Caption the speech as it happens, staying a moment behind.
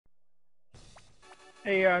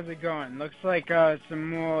Hey, how's it going? Looks like some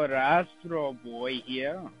more Astro Boy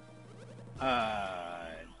here. Uh,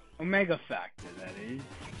 Omega Factor, that is.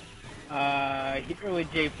 Here with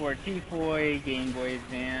J4T4, Game Boy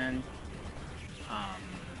Advance.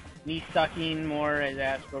 Me sucking more as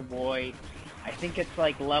Astro Boy. I think it's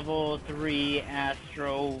like level 3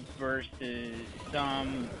 Astro versus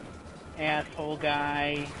some asshole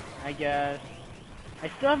guy, I guess. I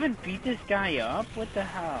still haven't beat this guy up? What the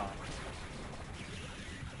hell?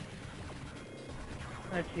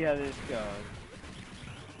 Let's see how this goes.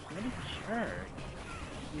 What a jerk.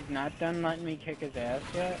 He's not done letting me kick his ass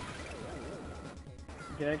yet?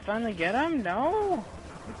 Did I finally get him? No?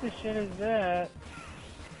 What the shit is that?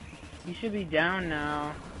 He should be down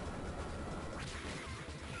now.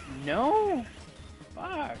 No?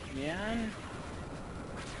 Fuck, man.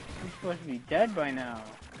 He's supposed to be dead by now.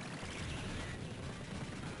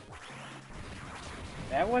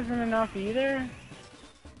 That wasn't enough either?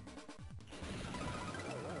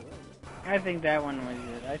 I think that one was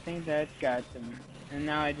it. I think that's got them. And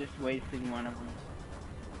now I just wasted one of them.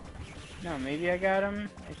 No, maybe I got him?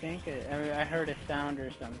 I think. I heard a sound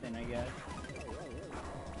or something, I guess.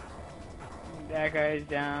 That guy's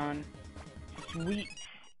down. Sweet.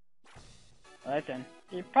 Well, that's in.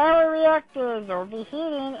 The power reactors are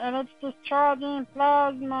overheating and it's discharging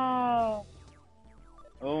plasma.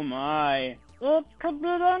 Oh my. It could be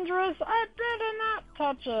dangerous. I better not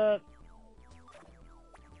touch it.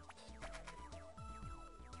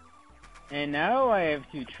 And now I have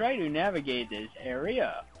to try to navigate this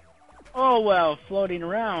area. Oh well, floating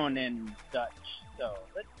around and such. So,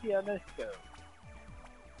 let's see how this goes.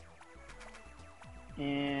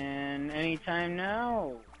 And anytime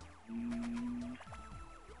now?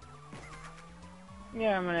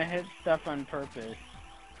 Yeah, I'm gonna hit stuff on purpose.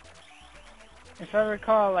 If I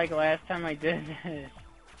recall, like last time I did this,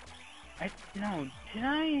 did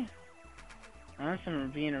I? Unless I'm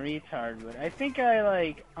being a retard, but I think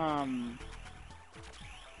I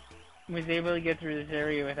was able to get through this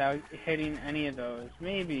area without hitting any of those.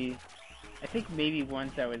 Maybe. I think maybe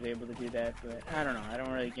once I was able to do that, but I don't know. I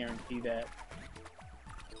don't really guarantee that.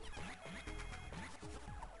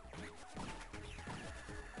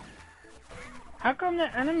 How come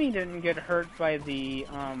the enemy didn't get hurt by the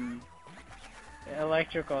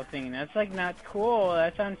electrical thing? That's like not cool.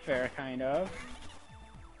 That's unfair, kind of.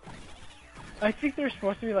 I think they're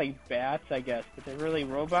supposed to be like bats, I guess, but they're really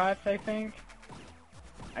robots, I think.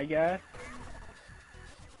 I guess.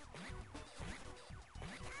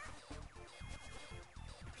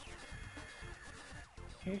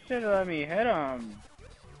 He should have let me hit him.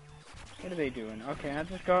 What are they doing? Okay, I'll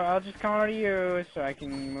just come over to you so I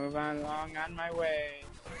can move on along on my way.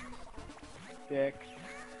 Dick.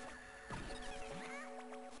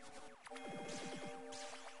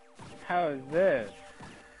 How is this?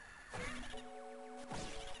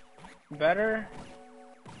 Better?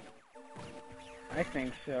 I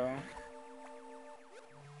think so.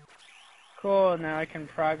 Cool, now I can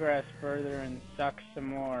progress further and suck some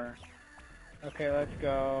more. Okay, let's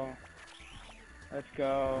go. Let's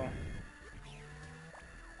go.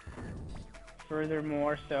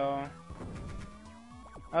 Furthermore so.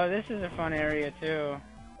 Oh, this is a fun area too.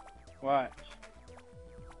 Watch.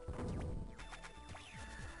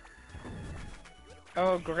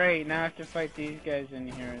 Oh great, now I have to fight these guys in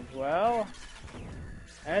here as well.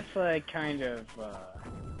 That's like kind of,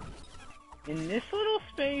 in this little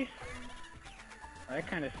space? That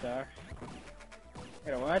kind of sucks.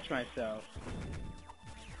 Gotta watch myself.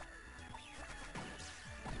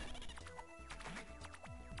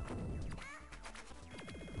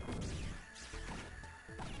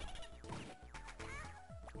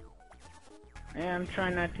 Yeah, I'm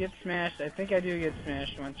trying not to get smashed. I think I do get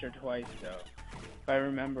smashed once or twice though, if I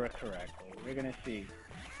remember correctly. We're gonna see.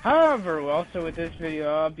 However, also with this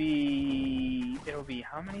video, it'll be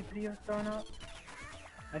how many videos going up?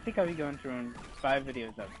 I think I'll be going through 5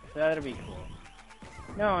 videos up, so that'll be cool.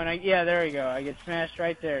 No, and yeah, there we go. I get smashed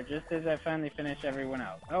right there, just as I finally finish everyone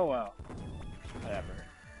else. Oh well. Whatever.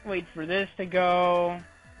 Wait for this to go.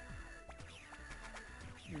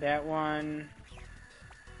 That one.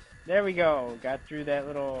 There we go. Got through that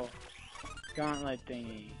little gauntlet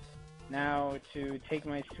thingy. Now to take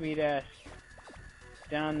my sweet ass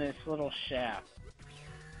down this little shaft.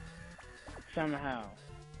 Somehow.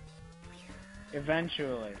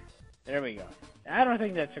 Eventually. There we go. I don't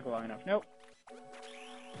think that took long enough. Nope.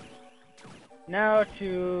 Now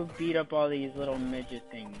to beat up all these little midget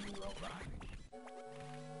things, robots.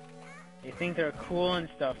 They think they're cool and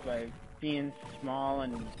stuff by being small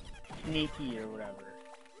and sneaky or whatever.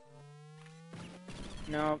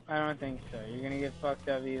 Nope, I don't think so. You're gonna get fucked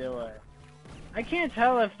up either way. I can't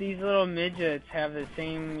tell if these little midgets have the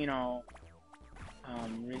same,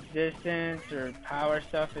 resistance or power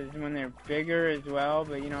stuff as when they're bigger as well,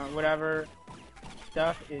 but whatever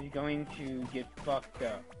stuff is going to get fucked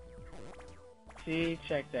up. See,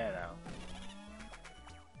 check that out.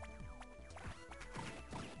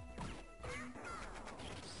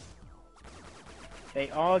 They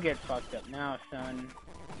all get fucked up now, son.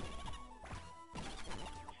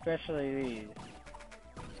 Especially these.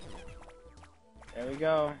 There we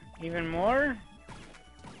go. Even more?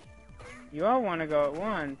 You all want to go at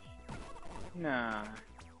once? Nah.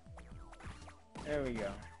 There we go.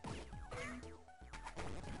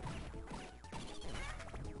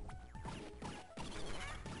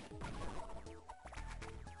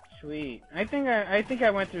 Sweet. I think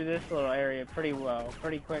I went through this little area pretty well,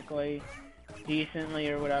 pretty quickly, decently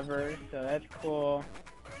or whatever. So that's cool.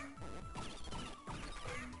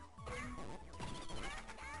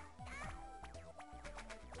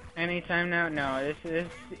 Anytime now? No, this is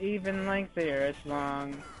even lengthier. It's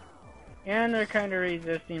long. And they're kind of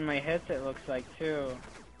resisting my hits, it looks like, too.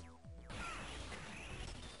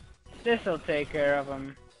 This'll take care of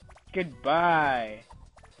them. Goodbye.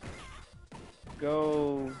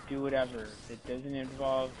 Go do whatever that doesn't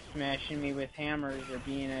involve smashing me with hammers or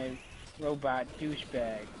being a robot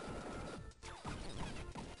douchebag.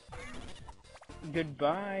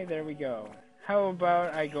 Goodbye. There we go. How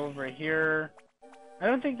about I go over here? I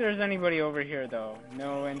don't think there's anybody over here, though.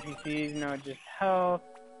 No NPCs, no, just health.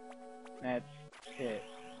 That's it.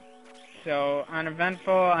 So,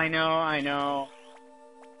 uneventful, I know.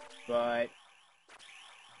 But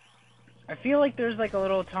I feel like there's like a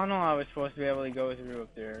little tunnel I was supposed to be able to go through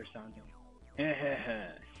up there or something.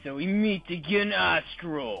 So we meet again,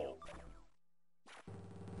 Astro.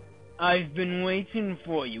 I've been waiting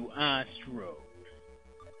for you, Astro.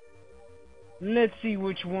 Let's see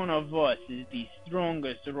which one of us is the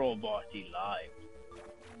strongest robot alive.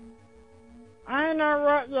 I know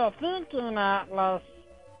what you're thinking, Atlas.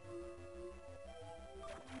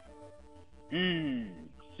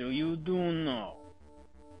 So you do know.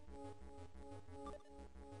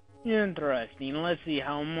 Interesting, let's see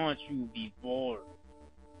how much you be for.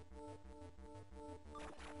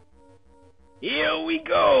 Here we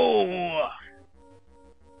go!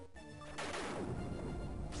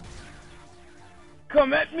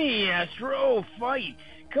 Come at me, Astro, fight!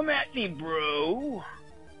 Come at me, bro!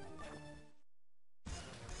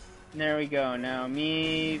 There we go, now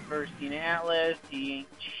me versus Atlas, he ain't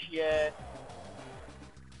shit.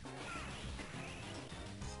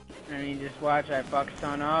 I mean, just watch, I fuck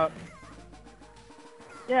son up.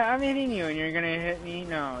 Yeah, I'm hitting you and you're gonna hit me?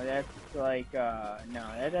 No, that's like, no,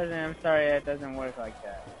 that doesn't, I'm sorry, that doesn't work like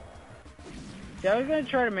that. See, I was gonna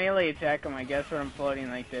try to melee attack him, I guess when I'm floating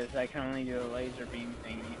like this, I can only do a laser beam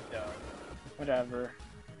thingy, so, whatever.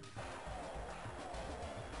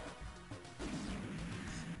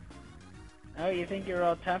 Oh, you think you're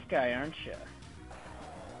all tough guy, aren't you?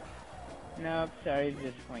 Nope, sorry to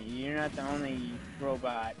disappoint you. You're not the only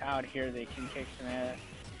robot out here that can kick some ass.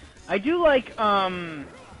 I do like,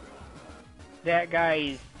 that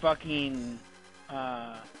guy's fucking,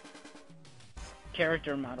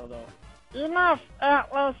 character model, though. Enough,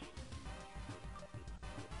 Atlas!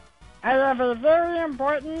 I have a very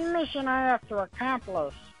important mission I have to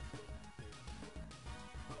accomplish.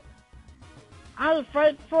 I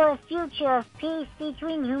fight for a future of peace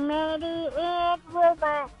between humanity and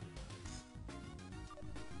robots.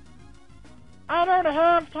 I don't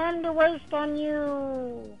have time to waste on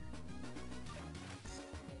you.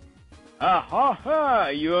 Ah ha ha!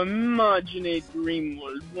 You imagine a dream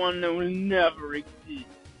world, one that will never exist.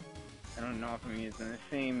 I don't know if I'm using the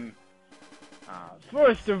same.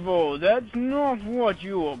 First of all, that's not what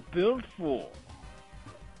you were built for.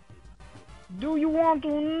 Do you want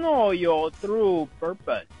to know your true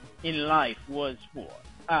purpose in life was for,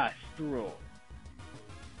 Astro?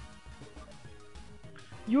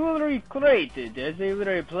 You were created as a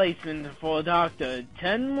replacement for Dr.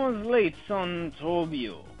 10 months late son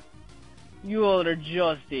Tobio. You are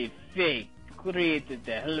just a fake created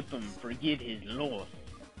to help him forget his loss.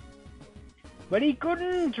 But he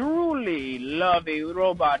couldn't truly love a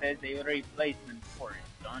robot as a replacement for his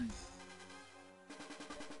son.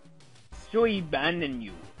 So he abandoned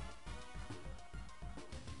you.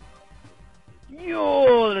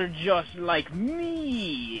 You're just like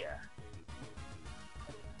me.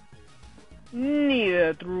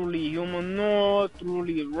 Neither truly human nor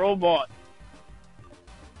truly robot.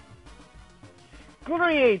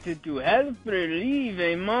 Created to help relieve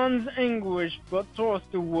a man's anguish but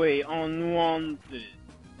tossed away unwanted.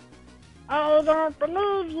 I don't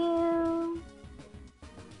believe you.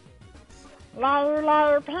 Liar,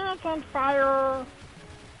 liar, pants on fire!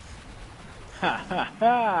 Ha ha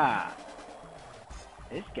ha!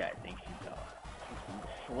 This guy thinks he's all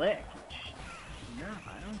slick. No,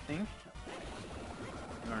 I don't think so.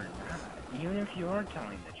 You're not. Even if you are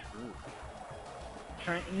telling the truth.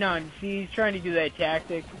 No, see, he's trying to do that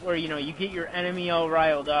tactic where, you know, you get your enemy all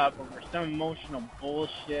riled up over some emotional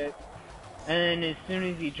bullshit, and then as soon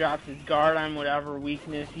as he drops his guard on whatever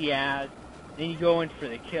weakness he has, then you go in for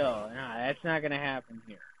the kill. Nah, that's not gonna happen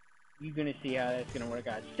here. You're gonna see how that's gonna work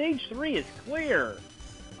out. Stage 3 is clear!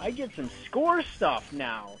 I get some score stuff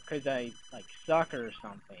now, because I, like, suck or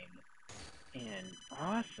something. And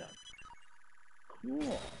awesome.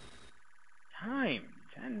 Cool. Time,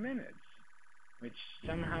 10 minutes. Which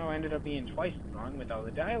somehow ended up being twice as long with all the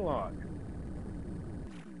dialogue.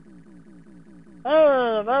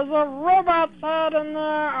 Hey, there's a robot's head in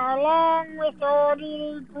there, along with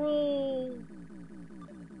ODD.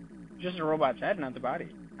 Just a robot's head, not the body.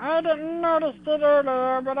 I didn't notice it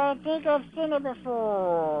earlier, but I think I've seen it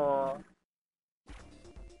before.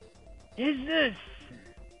 Is this?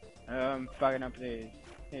 I'm fucking up his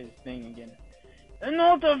thing again. An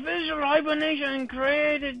artificial hibernation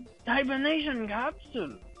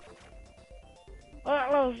capsule.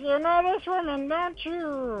 Atlas, you know this woman, don't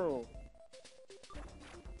you?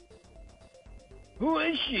 Who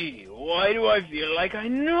is she? Why do I feel like I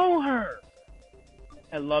know her?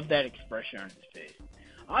 I love that expression on his face.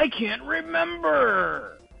 I can't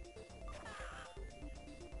remember.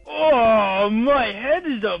 Oh, my head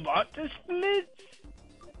is about to split.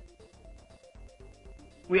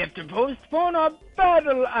 We have to postpone our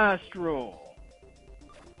battle, Astro.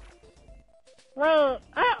 Wait,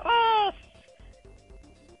 Atlas!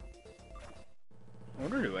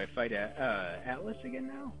 Wonder, do I fight Atlas again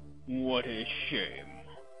now? What a shame.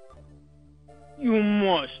 You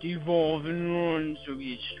must evolve and learn to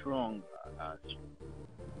be stronger, Astro.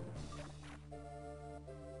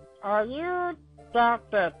 Are you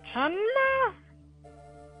Dr. Tenma?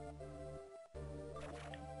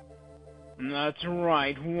 That's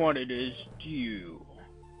right, what it is due.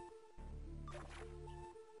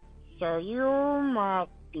 So you must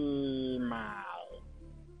be my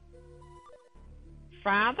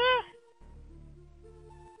father?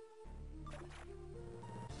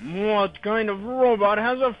 What kind of robot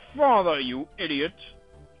has a father, you idiot?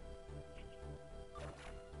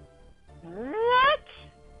 What?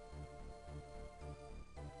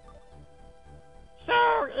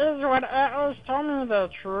 So, is what Atlas told me the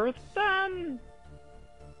truth, then?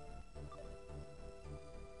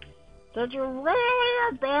 Did you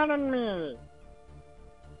really abandon me?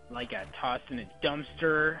 Like I tossed in a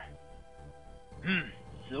dumpster?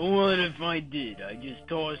 So what if I did? I just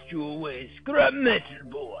tossed you away, scrap metal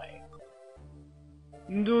boy!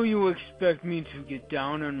 Do you expect me to get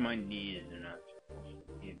down on my knees and ask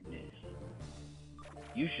for forgiveness?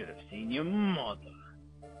 You should have seen your mother,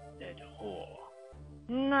 that whore.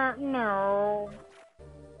 No.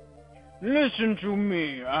 Listen to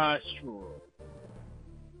me, Astro.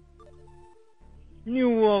 You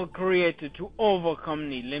were created to overcome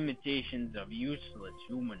the limitations of useless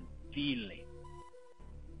human feeling.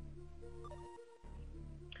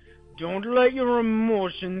 Don't let your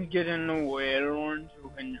emotions get in the way. Learn to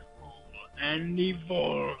control and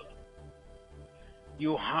evolve.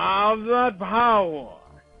 You have that power.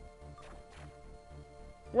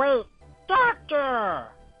 Wait, Doctor!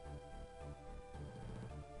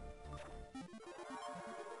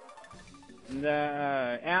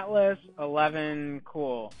 The Atlas 11,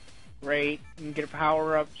 cool. Great, you can get a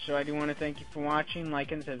power up, so I do want to thank you for watching,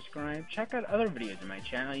 like and subscribe. Check out other videos on my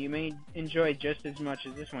channel you may enjoy just as much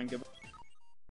as this one. Goodbye.